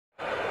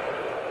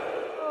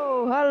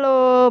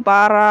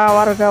para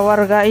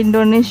warga-warga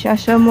Indonesia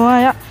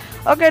semua ya.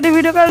 Oke, di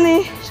video kali ini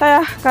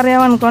saya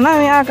Karyawan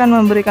Konamie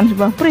akan memberikan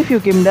sebuah preview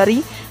game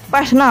dari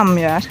PS6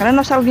 ya. Sekalian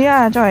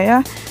nostalgia coy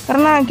ya.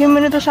 Karena game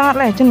ini tuh sangat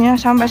legend ya.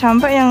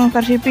 Sampai-sampai yang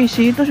versi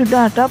PC itu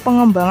sudah ada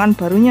pengembangan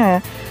barunya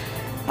ya.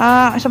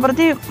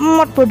 Seperti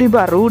mod body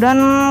baru dan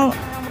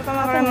yang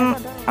pertama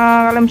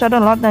kalian bisa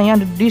download dan yang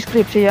di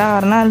deskripsi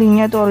ya. Karena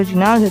linknya itu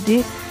original,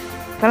 jadi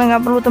kalian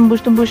nggak perlu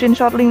tembus-tembusin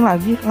short link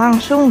lagi,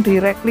 langsung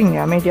direct link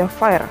ya,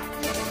 MEDIAFIRE.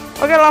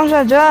 Oke, langsung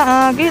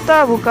saja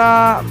kita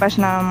buka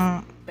PS6.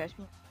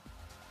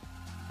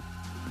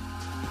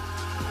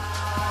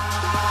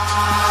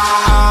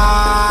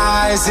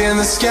 Eyes in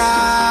the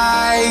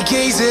sky,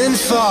 gazing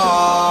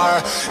far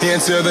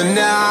into the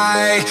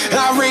night.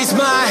 I raise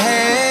my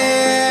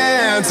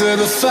hand to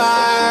the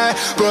fire,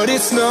 but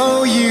it's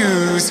no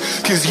use,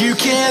 'cause you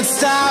can't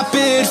stop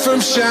it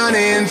from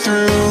shining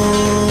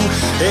through.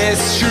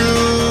 It's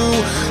true,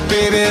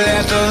 baby,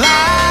 let the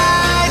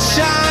light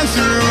shine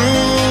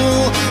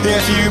through.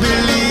 If you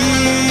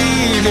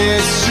believe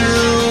it's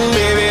true,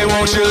 baby,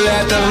 won't you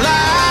let the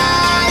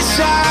light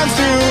shine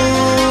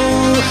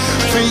through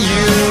for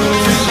you,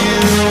 for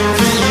you,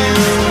 for you,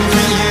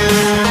 for you,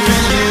 for you,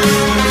 for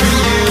you,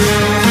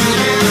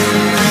 for you,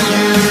 for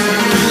you,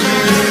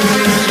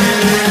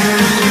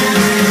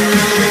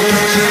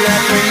 won't you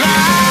let the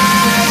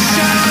light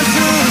shine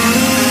through.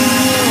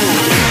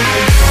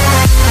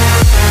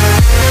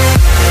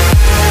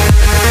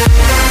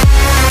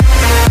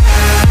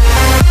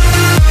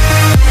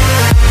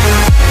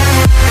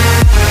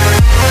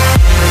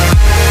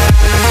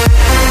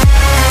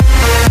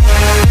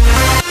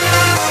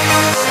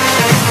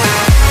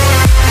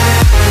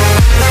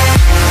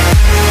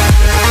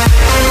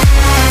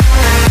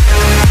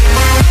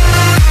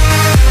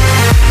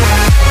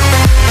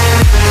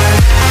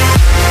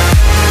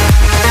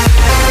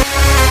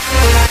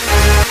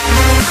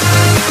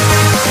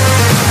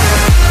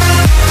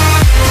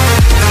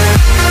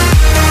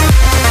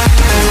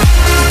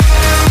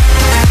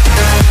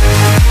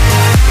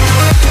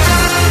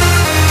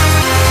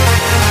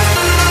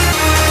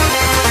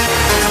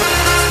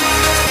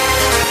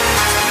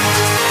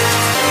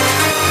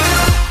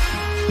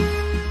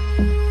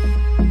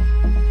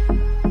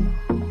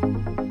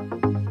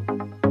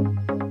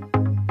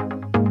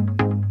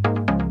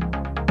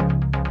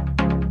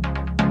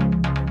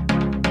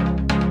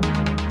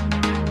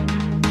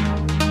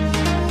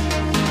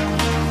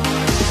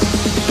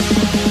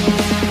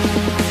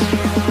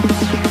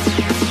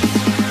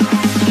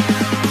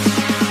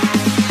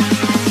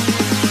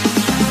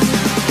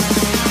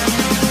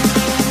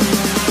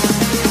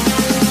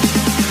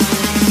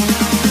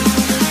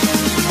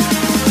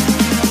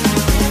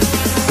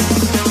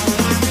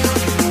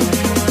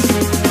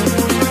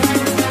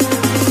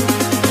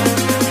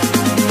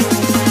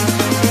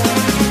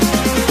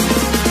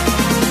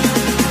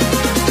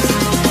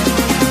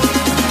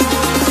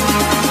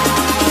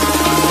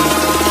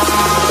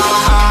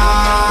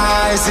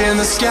 In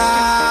the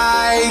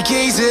sky,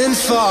 gazing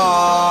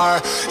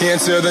far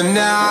into the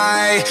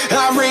night.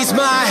 I raise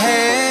my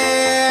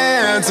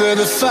hand to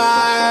the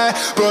fire,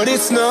 but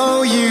it's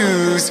no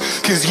use,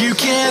 'cause you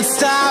can't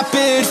stop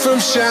it from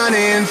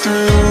shining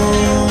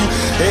through.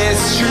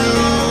 It's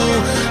true,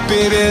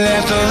 baby,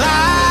 let the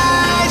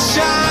light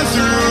shine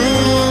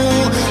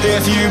through.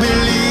 If you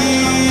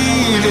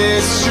believe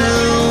it's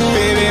true,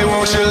 baby,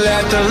 won't you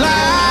let the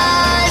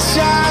light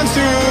shine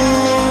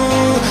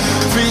through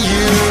for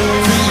you.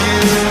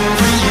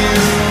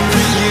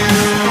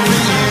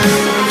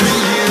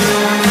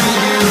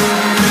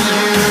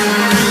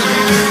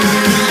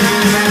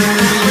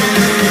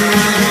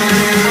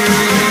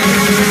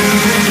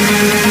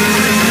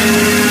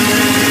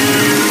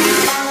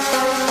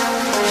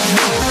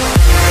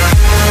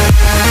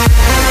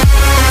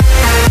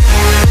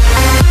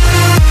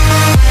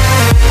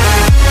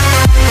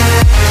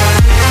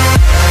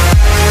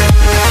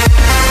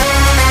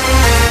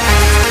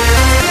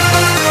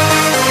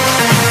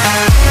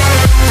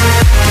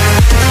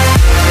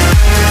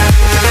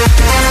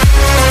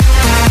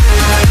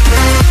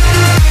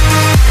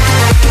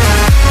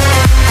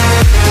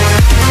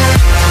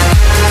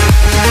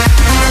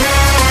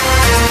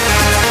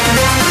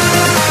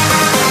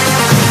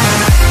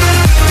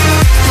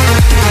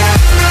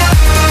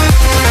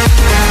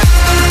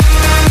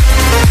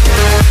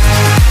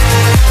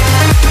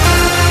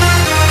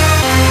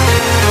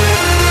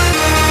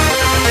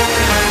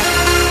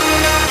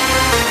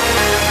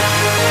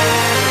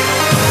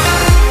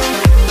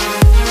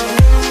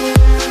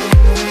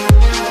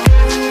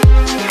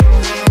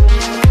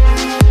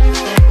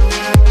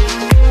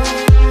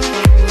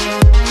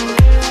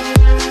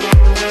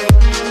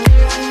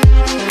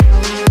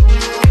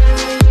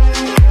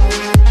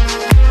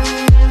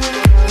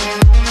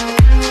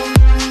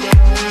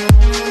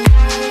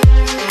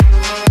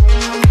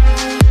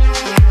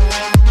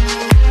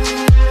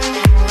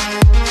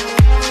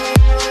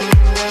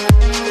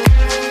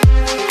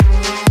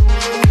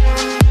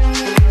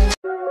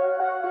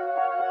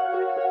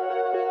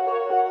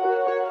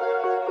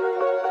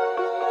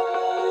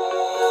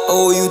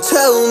 Oh, you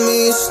tell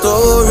me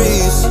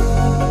stories,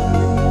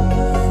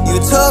 you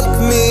tuck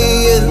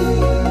me in,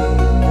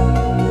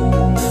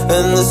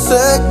 and the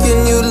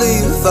second you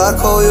leave I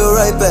call you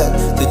right back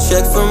to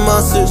check for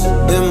monsters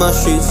in my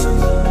sheets.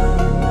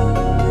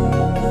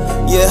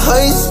 Yeah,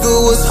 high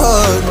school was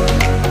hard.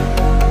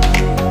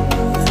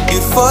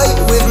 You'd fight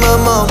with my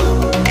mom,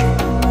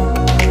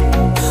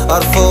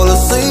 I'd fall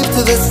asleep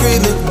to the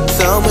screaming,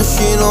 sound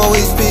machine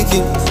always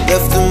speaking,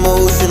 left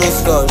emotional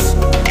scars.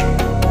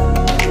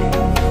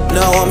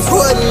 Now I'm 21,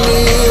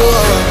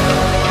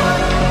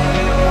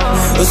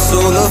 a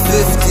soul of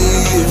 50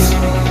 years.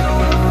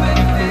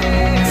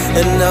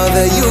 And now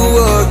that you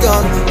are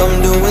gone,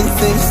 I'm doing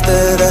things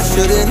that I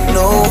shouldn't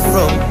know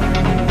from.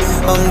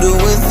 I'm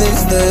doing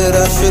things that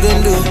I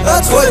shouldn't do.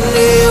 At 21,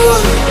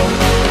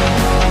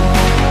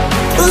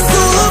 a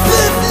soul of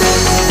 50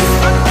 years.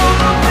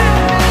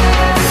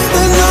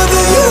 And now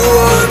that you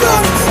are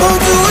gone, I'm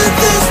doing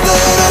things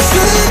that I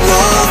shouldn't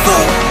know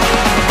from.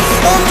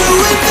 I'm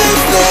doing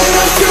things that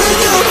I shouldn't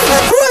do.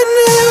 At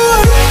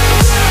 21.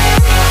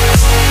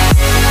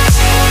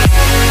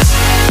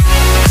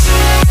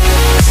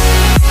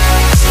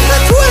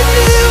 At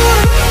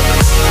 21.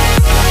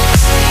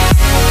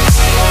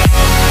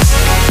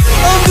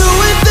 I'm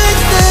doing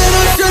things that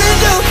I shouldn't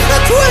do.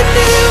 At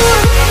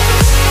 21.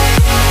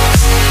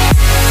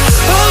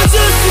 I'm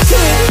just a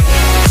kid.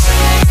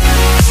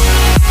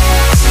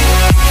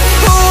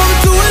 Oh, I'm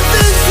doing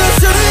things I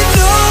shouldn't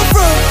know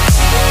from.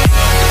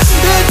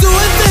 Yeah,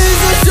 doing things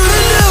I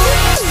shouldn't do.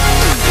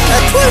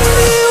 At 21.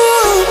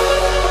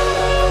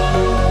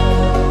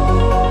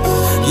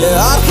 Yeah,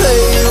 I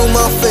play you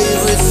my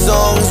favorite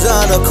songs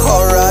on a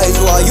car ride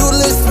while you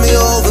list me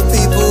all the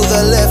people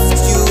that left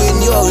you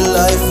in your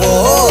life.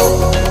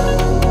 Oh,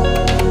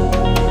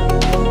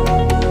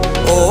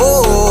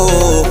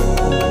 oh.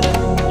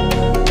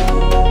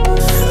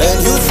 And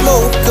you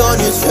smoke on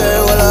your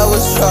chair while I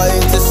was trying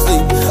to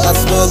sleep. I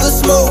smell the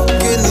smoke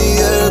in the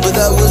air, but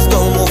that was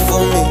normal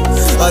for me.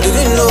 I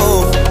didn't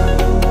know,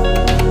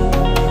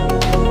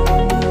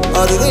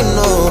 I didn't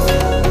know.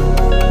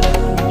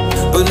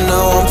 But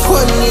now I'm 21,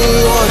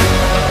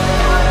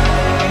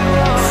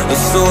 a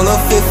soul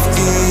of 50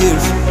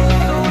 years.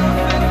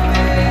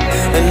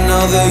 And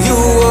now that you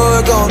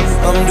are gone,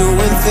 I'm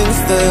doing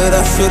things that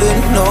I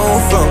shouldn't know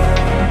from.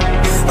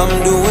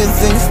 I'm doing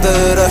things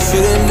that I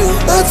shouldn't do.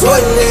 At 21,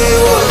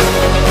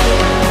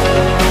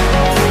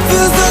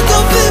 feels like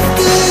I'm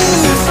 50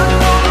 years.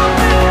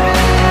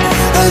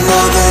 And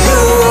now that you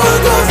are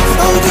gone,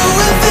 I'm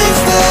doing things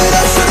that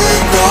I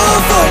shouldn't know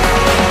from.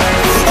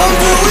 I'm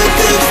doing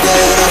things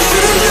that I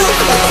shouldn't do.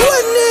 At 21.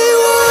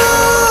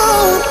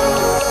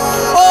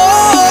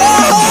 Oh,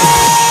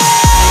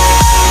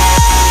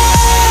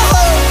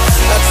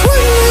 at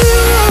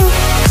 21.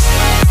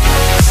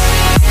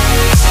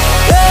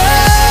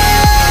 Yeah,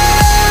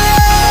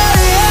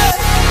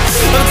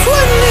 I'm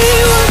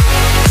 21.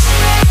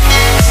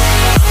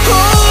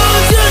 Oh,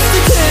 I'm just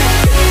a kid.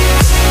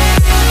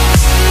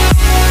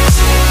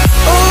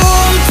 Oh,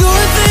 I'm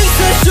doing things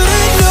I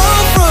shouldn't know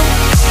from.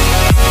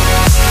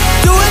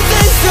 Doing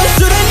things I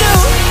shouldn't do.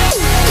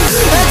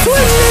 At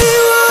 21.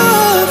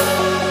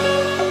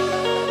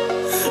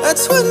 At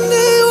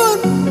 21.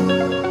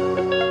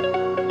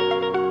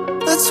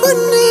 At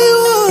 21.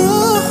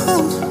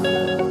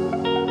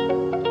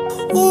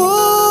 Oh,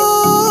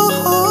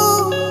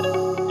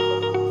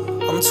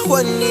 I'm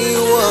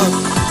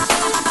 21.